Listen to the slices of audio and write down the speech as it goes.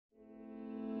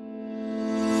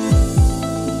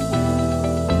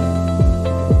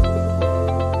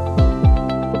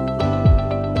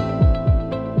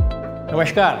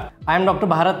Namaskar, I am Dr.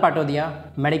 Bharath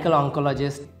Patodiya, medical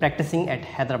oncologist practicing at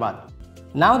Hyderabad.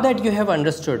 Now that you have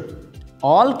understood,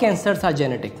 all cancers are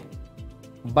genetic,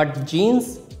 but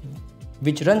genes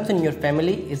which runs in your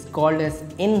family is called as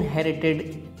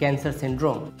inherited cancer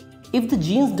syndrome. If the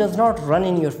genes does not run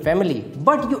in your family,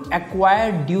 but you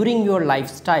acquired during your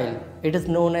lifestyle, it is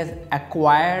known as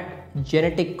acquired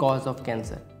genetic cause of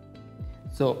cancer.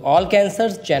 So all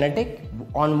cancers genetic,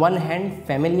 on one hand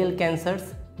familial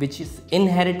cancers which is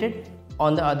inherited,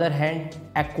 on the other hand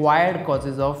acquired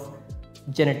causes of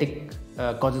genetic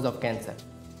causes of cancer.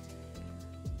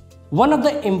 One of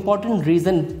the important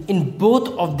reasons in both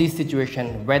of these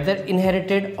situations, whether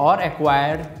inherited or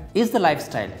acquired, is the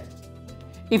lifestyle.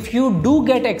 If you do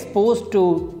get exposed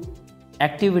to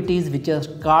activities which are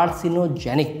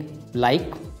carcinogenic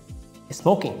like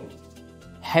smoking,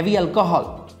 heavy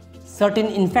alcohol, certain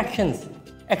infections,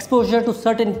 exposure to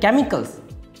certain chemicals,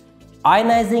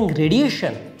 ionizing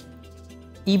radiation,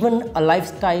 even a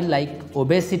lifestyle like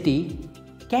obesity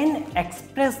can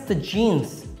express the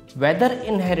genes, whether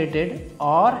inherited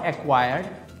or acquired,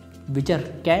 which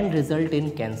can result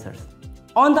in cancers.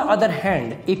 On the other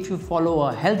hand, if you follow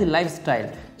a healthy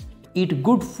lifestyle, eat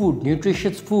good food,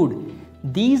 nutritious food,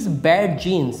 these bad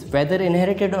genes, whether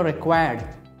inherited or acquired,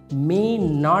 may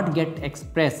not get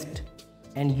expressed,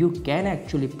 and you can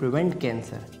actually prevent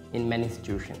cancer in many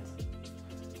situations.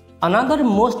 Another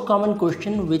most common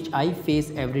question which I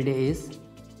face every day is,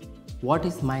 what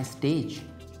is my stage?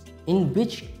 In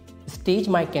which stage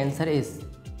my cancer is?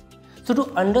 So to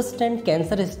understand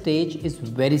cancer stage is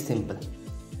very simple.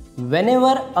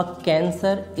 Whenever a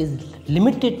cancer is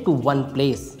limited to one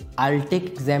place, I'll take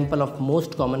example of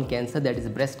most common cancer, that is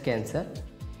breast cancer.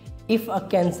 If a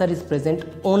cancer is present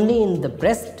only in the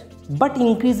breast but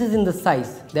increases in the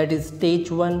size, that is stage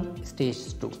 1,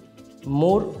 stage 2.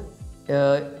 More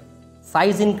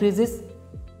size increases,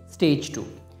 stage 2.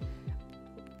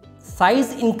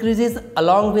 Size increases,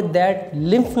 along with that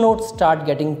lymph nodes start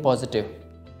getting positive,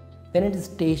 then it is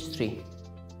stage 3.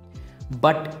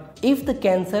 But if the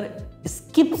cancer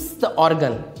skips the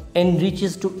organ and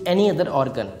reaches to any other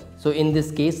organ, so in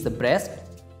this case the breast,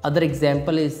 other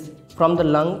example is from the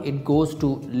lung it goes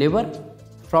to liver,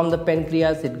 from the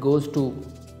pancreas it goes to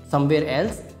somewhere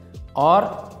else, or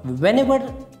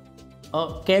whenever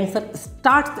a cancer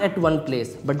starts at one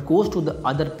place but goes to the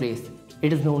other place,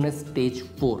 it is known as stage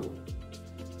 4.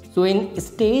 So in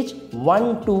stage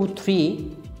 1, 2,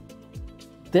 3,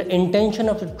 the intention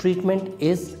of the treatment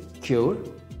is cure,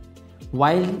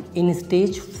 while in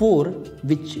stage 4,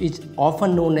 which is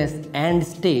often known as end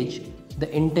stage,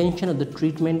 the intention of the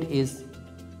treatment is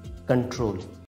control.